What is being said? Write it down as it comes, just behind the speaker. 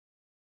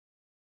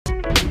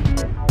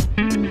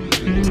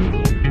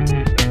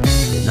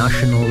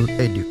national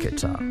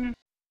educator.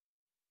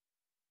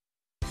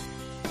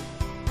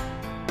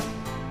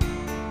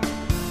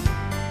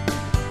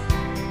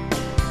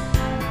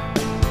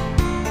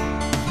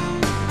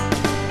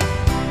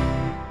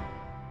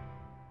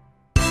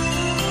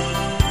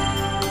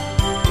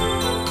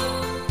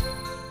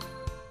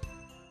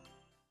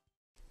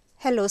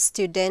 Hello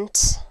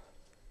student,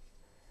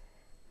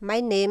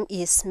 my name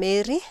is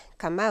Mary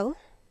Kamau.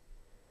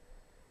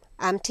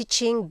 I'm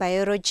teaching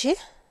biology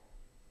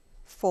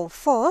Form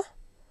 4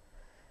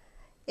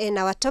 and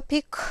our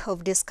topic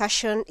of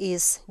discussion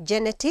is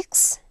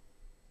genetics,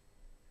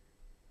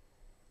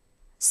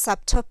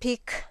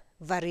 subtopic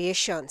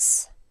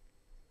variations.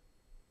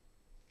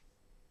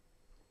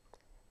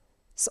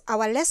 So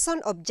our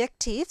lesson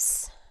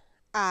objectives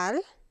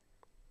are: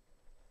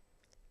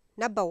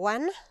 number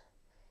 1,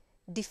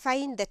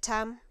 define the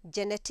term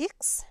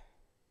genetics.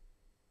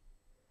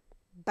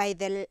 By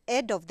the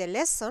end of the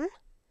lesson,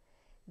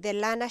 the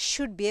learner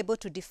should be able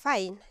to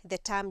define the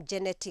term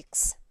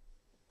genetics.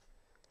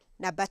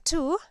 Number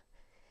 2,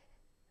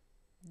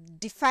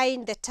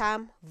 define the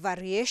term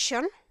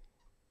variation.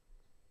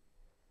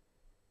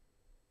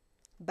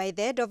 By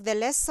the end of the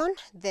lesson,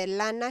 the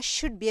learner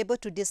should be able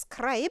to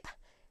describe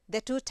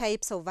the two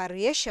types of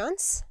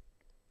variations,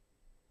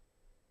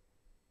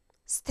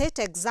 state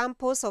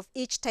examples of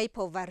each type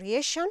of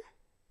variation,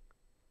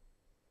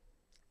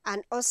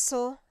 and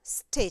also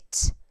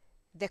state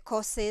the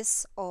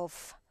causes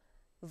of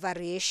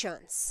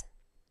variations.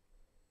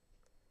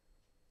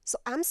 So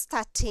I'm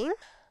starting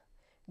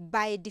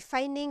by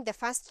defining the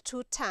first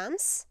two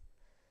terms,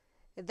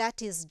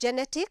 that is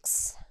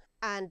genetics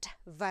and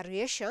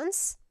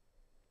variations.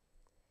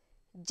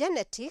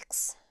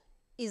 Genetics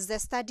is the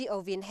study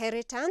of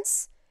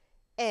inheritance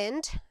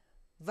and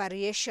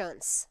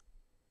variations.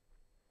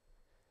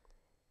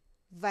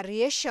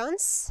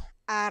 Variations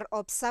are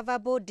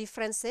observable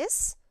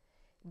differences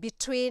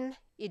between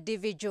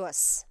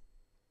individuals.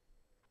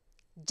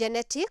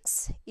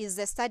 Genetics is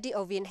the study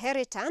of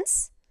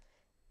inheritance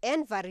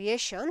and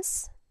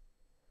variations,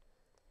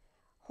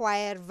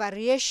 while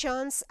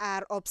variations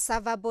are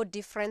observable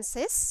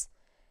differences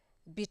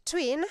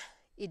between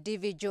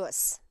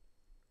individuals.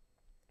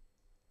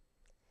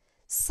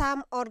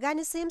 Some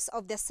organisms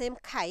of the same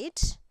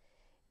kind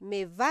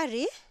may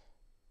vary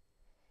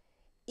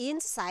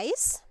in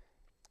size,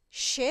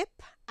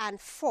 shape,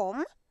 and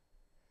form,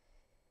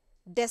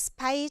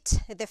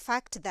 despite the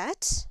fact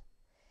that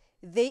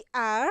they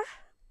are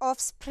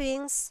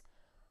offsprings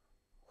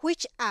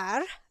which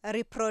are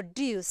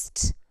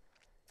reproduced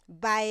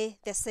by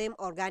the same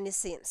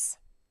organisms.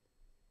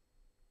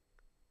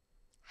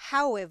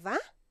 However,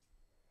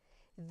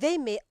 they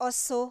may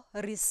also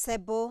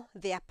resemble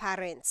their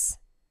parents.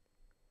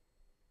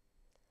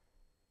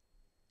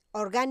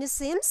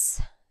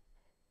 Organisms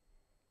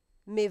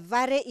may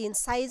vary in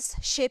size,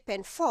 shape,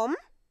 and form,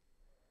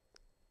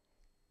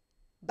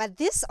 but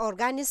these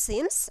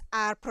organisms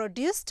are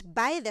produced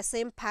by the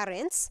same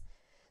parents,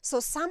 so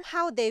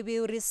somehow they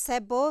will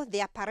resemble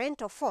their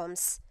parental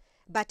forms,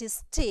 but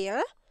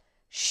still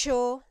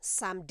show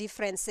some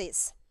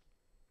differences.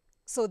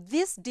 So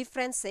these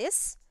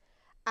differences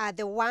are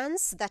the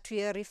ones that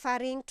we are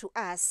referring to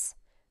as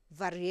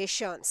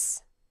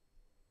variations.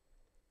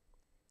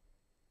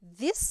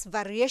 These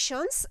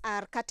variations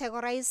are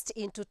categorized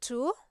into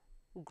two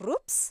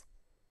groups.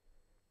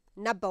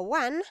 Number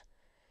 1,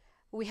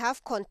 we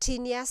have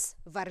continuous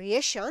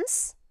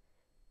variations,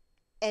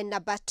 and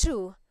number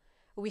 2,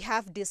 we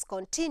have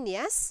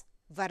discontinuous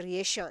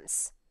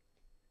variations.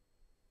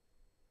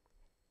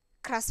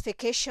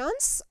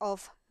 Classifications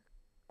of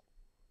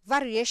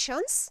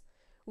variations: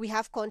 we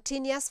have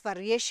continuous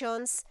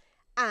variations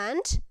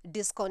and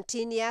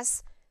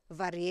discontinuous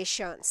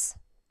variations.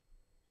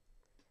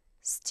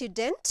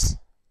 Student,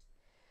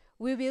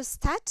 we will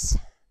start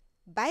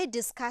by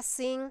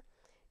discussing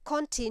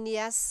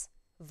continuous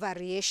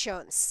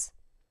variations.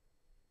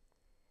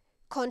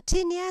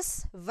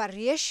 Continuous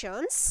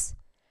variations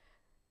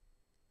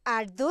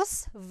are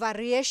those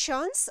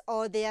variations,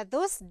 or they are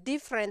those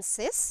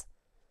differences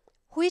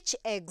which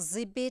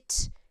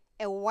exhibit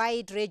a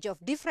wide range of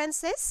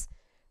differences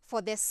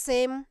for the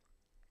same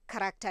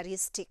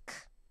characteristic.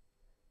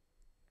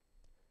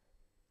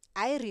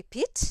 I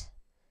repeat,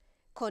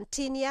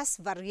 continuous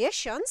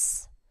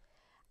variations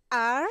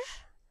are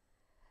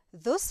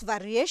those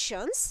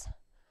variations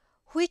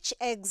which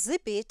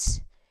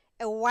exhibit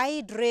a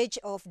wide range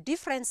of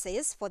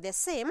differences for the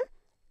same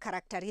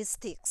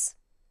characteristics.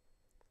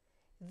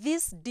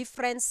 These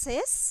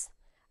differences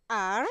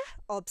are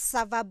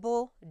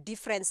observable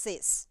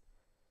differences.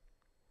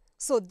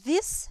 So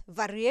these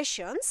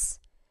variations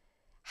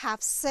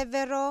have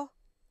several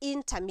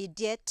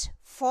intermediate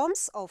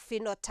forms of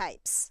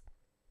phenotypes.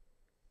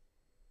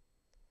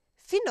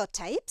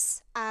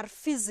 Phenotypes are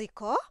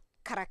physical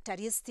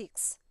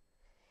characteristics,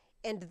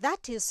 and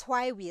that is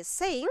why we are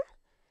saying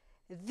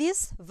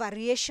these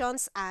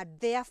variations are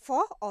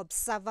therefore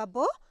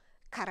observable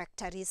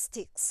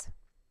characteristics.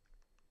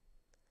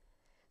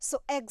 So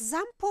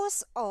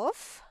examples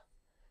of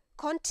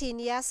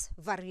continuous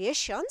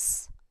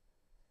variations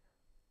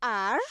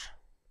are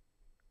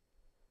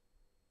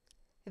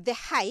the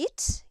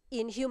height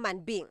in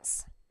human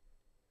beings.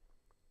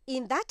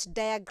 In that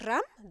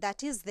diagram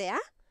that is there,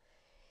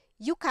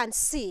 you can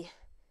see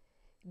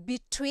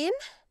between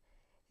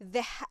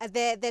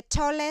the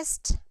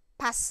tallest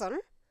person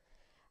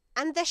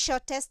and the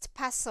shortest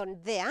person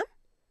there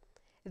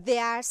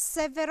are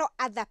several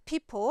other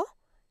people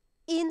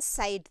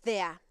inside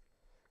there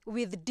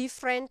with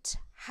different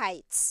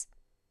heights.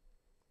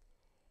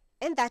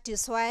 And that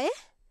is why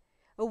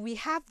we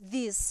have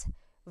these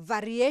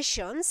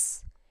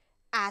variations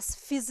as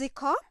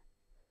physical,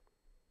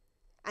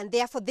 and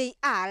therefore they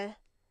are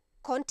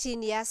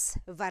continuous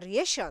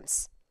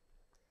variations.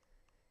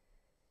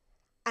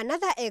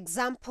 Another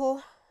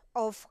example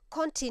of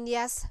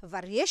continuous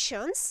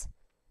variations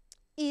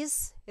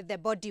is the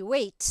body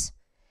weight,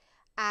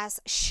 as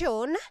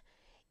shown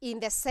in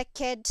the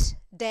second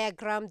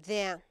diagram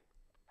there.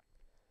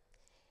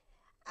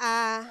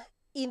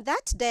 In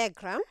that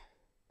diagram,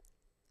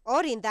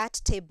 or in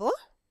that table,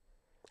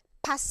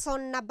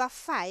 person number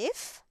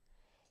 5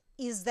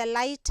 is the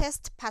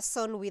lightest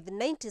person with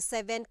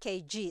 97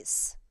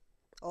 kgs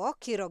or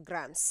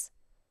kilograms.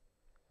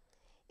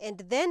 And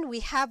then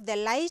we have the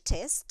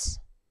lightest,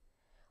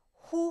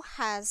 who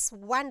has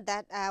one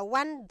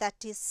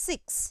that is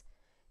 6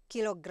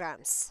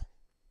 kilograms.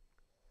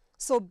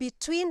 So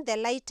between the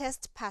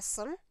lightest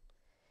person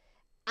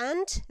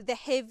and the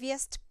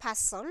heaviest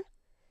person,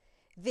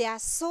 there are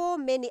so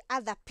many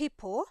other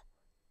people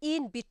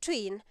in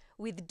between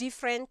with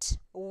different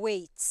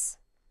weights.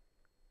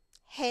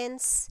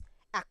 Hence,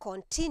 a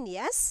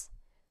continuous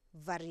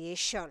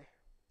variation.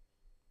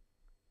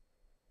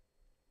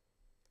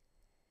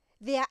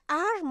 There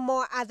are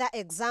more other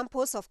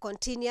examples of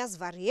continuous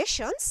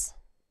variations,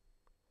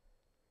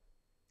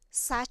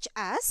 such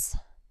as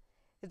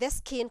the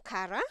skin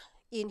color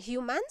in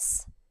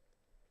humans.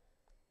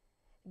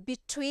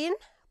 Between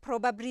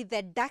probably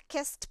the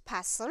darkest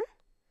person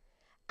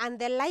and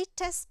the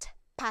lightest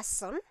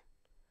person,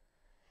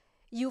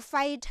 you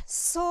find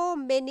so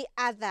many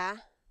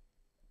other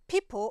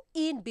people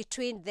in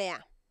between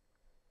there.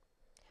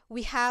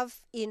 We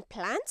have in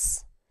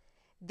plants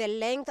the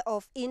length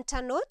of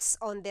internodes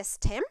on the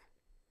stem.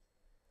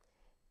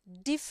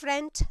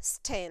 Different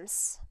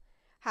stems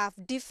have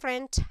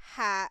different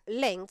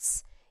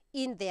lengths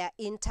in their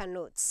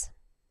internodes.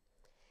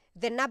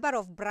 The number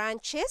of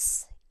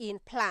branches in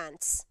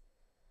plants.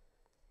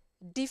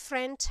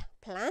 Different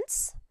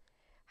plants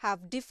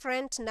have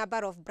different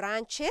number of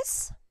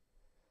branches,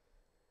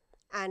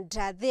 and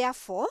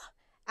therefore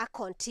a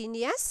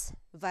continuous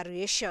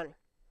variation.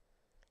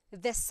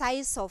 The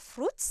size of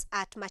fruits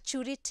at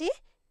maturity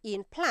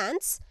in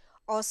plants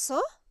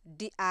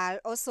are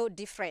also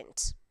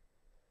different.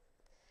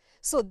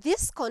 So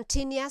these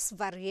continuous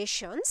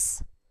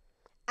variations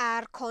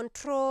are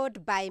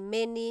controlled by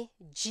many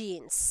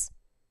genes.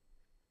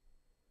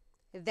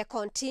 The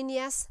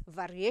continuous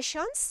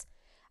variations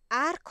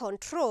are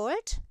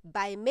controlled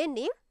by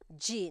many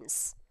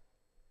genes.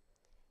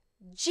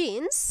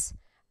 Genes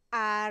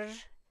are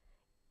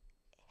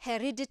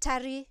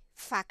hereditary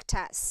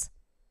factors.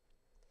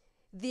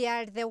 They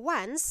are the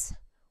ones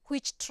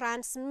which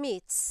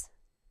transmits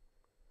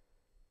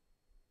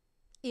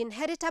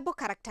inheritable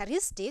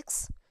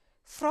characteristics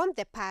from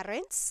the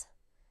parents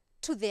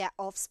to their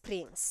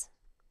offsprings.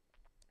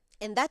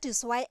 And that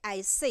is why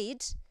I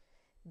said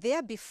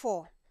there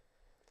before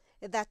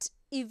that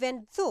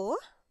even though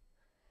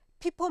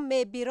people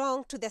may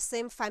belong to the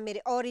same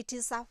family, or it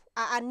is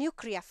a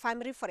nuclear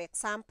family, for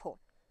example,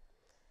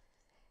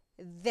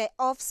 the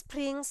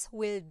offsprings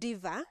will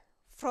differ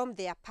from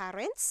their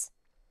parents.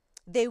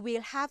 They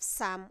will have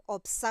some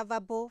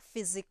observable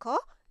physical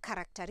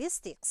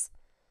characteristics.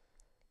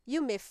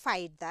 You may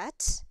find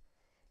that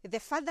the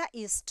father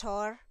is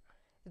tall,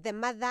 the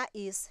mother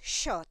is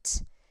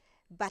short,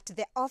 but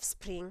the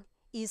offspring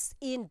is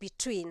in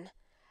between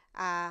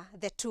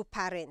the two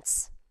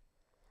parents.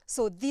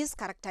 So these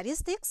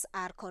characteristics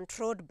are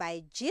controlled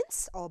by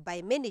genes or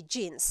by many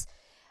genes.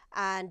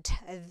 And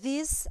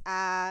these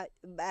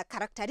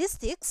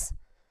characteristics,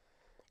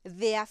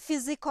 their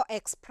physical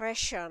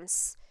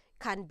expressions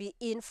can be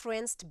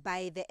influenced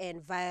by the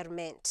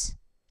environment.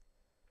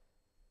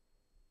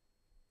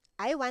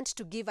 I want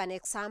to give an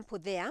example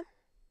there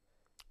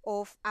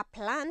of a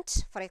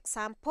plant, for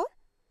example,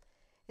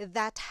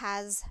 that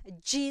has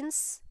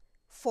genes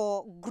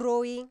for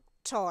growing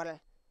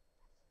tall.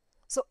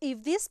 So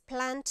if this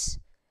plant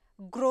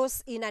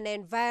grows in an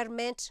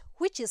environment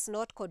which is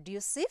not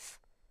conducive,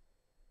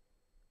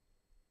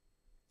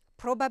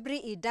 probably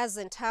it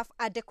doesn't have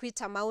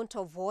adequate amount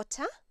of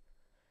water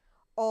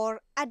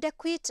or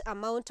adequate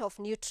amount of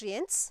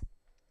nutrients,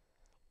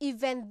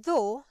 even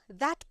though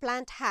that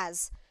plant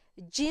has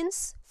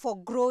genes for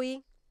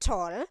growing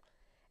tall,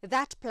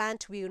 that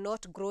plant will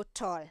not grow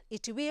tall.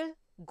 It will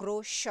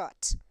grow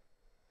short.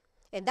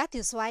 And that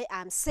is why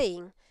I'm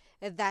saying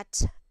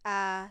that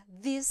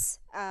these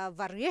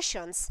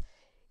variations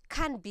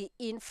can be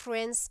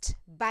influenced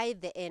by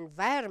the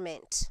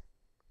environment.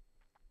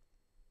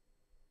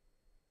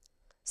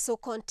 So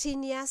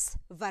continuous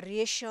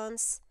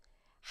variations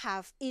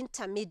have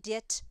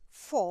intermediate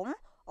form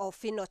or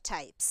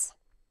phenotypes.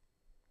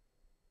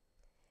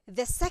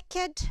 The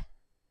second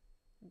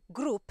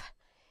group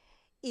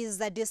is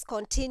the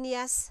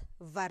discontinuous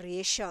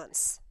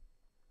variations.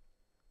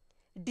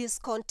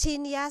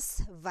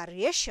 Discontinuous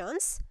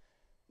variations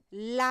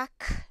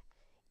lack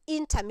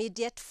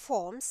intermediate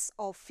forms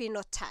of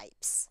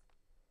phenotypes.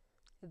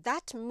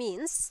 That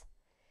means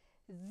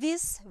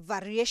these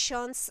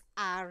variations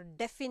are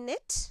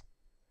definite,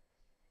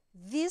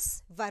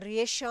 these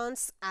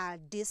variations are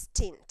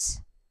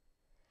distinct,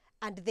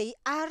 and they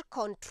are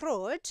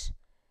controlled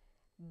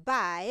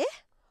by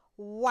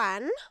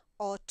one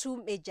or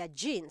two major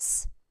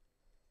genes.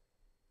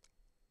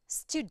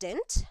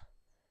 Student,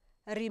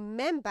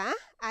 remember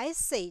I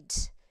said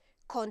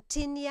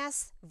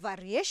continuous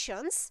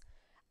variations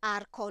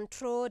are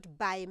controlled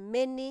by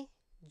many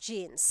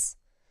genes.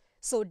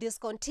 So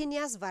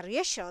discontinuous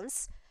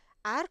variations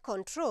are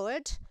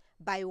controlled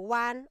by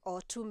one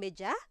or two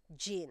major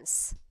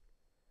genes.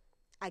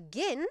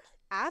 Again,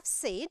 I've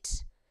said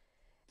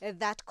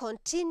that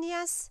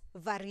continuous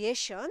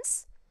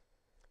variations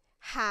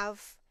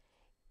have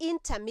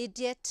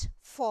intermediate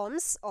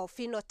forms of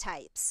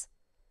phenotypes.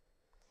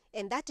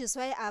 And that is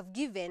why I've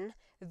given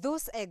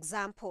those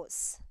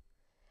examples.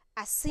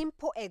 A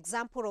simple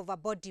example of a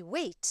body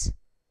weight.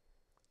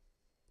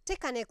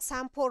 Take an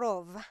example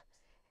of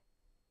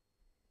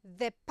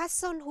the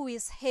person who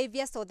is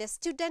heaviest, or the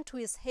student who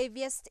is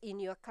heaviest in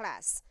your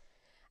class,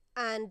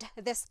 and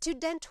the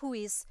student who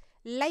is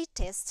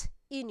lightest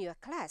in your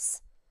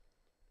class.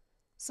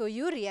 So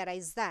you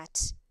realize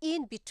that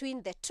in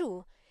between the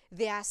two,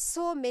 there are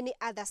so many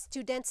other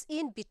students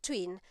in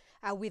between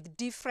with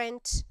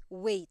different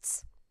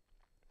weights.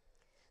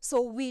 So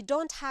we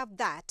don't have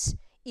that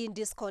in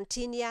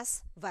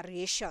discontinuous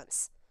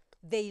variations.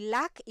 They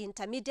lack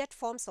intermediate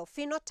forms of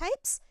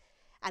phenotypes,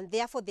 and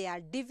therefore they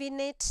are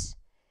definite,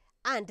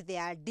 and they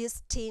are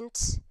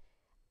distinct,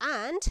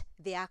 and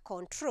they are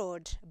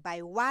controlled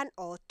by one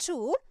or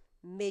two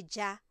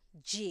major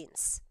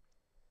genes.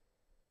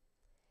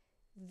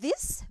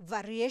 These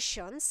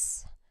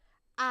variations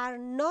are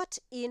not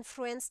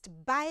influenced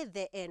by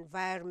the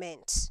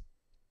environment.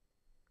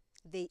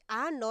 They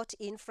are not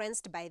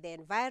influenced by the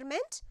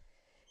environment.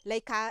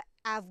 Like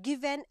I've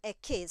given a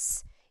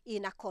case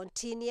in a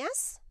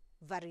continuous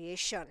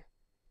variation.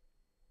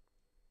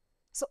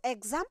 So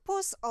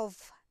examples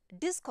of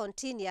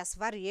discontinuous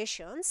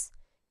variations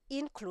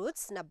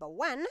includes, number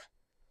one,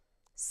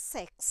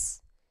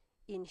 sex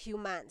in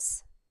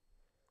humans.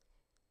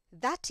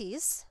 That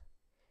is,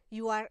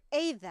 you are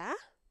either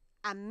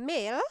a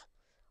male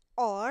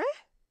or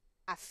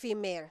a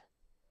female.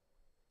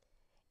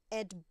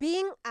 And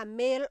being a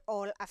male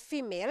or a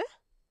female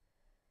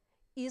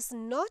is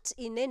not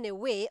in any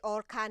way,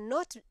 or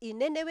cannot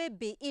in any way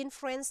be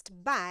influenced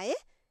by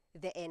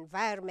the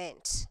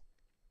environment.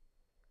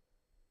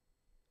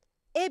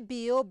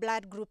 ABO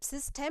blood group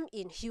system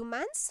in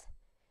humans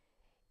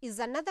is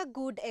another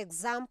good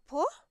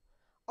example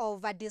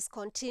of a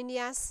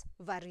discontinuous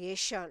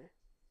variation.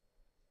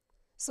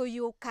 So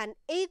you can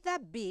either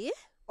be,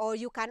 or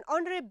you can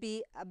only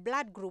be a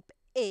blood group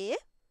A,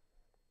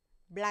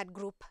 blood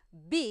group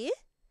B,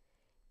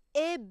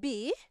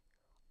 AB,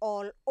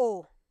 or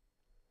O,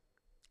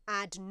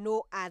 and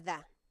no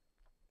other.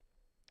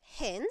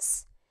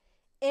 Hence,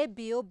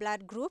 ABO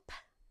blood group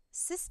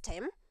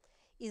system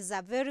is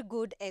a very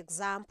good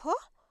example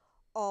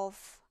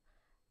of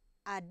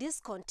a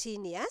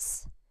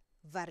discontinuous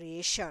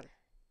variation.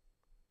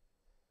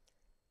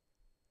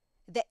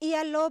 The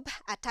earlobe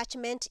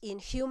attachment in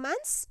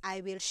humans,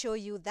 I will show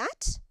you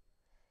that.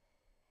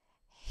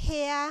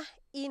 Hair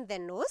in the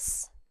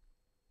nose,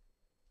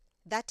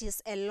 that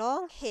is a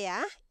long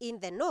hair in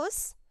the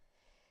nose,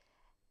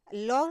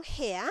 long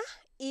hair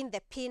in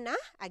the pinna,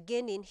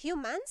 again in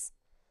humans.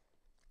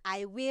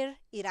 I will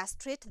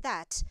illustrate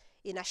that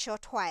in a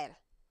short while.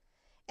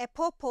 A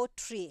pawpaw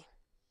tree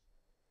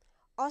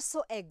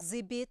also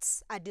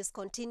exhibits a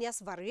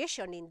discontinuous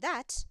variation in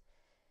that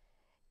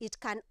it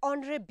can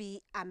only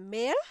be a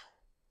male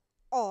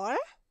or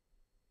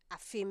a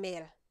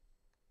female.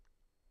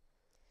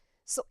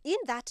 So in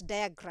that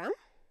diagram,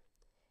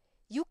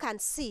 you can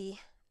see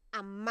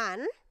a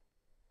man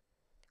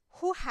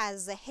who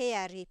has a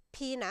hairy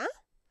pinna,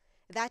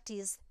 that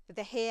is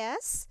the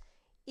hairs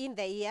in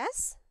the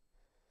ears,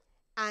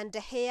 and a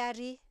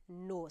hairy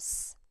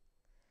nose.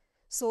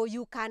 So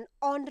you can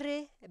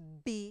only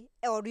be,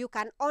 or you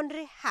can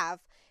only have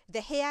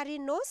the hairy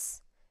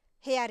nose,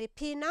 hairy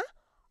pinna,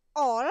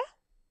 or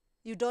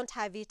you don't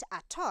have it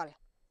at all.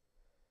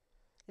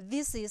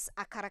 This is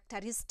a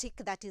characteristic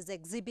that is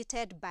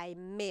exhibited by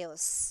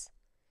males.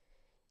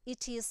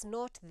 It is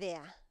not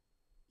there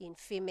in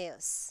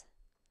females,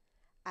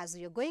 as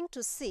you're going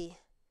to see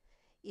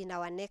in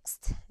our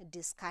next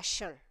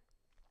discussion.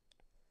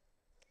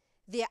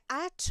 There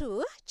are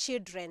two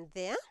children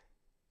there.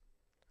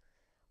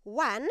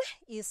 One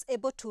is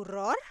able to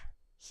roll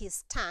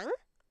his tongue.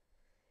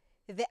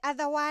 The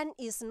other one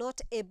is not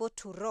able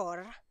to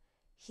roll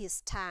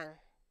his tongue.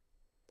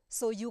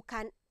 So you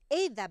can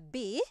either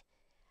be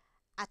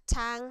a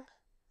tongue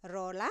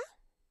roller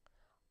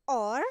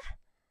or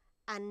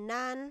a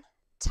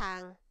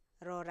non-tongue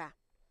roller,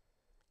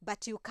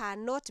 but you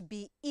cannot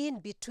be in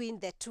between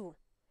the two.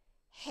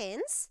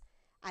 Hence,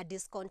 a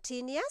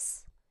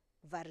discontinuous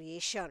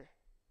variation.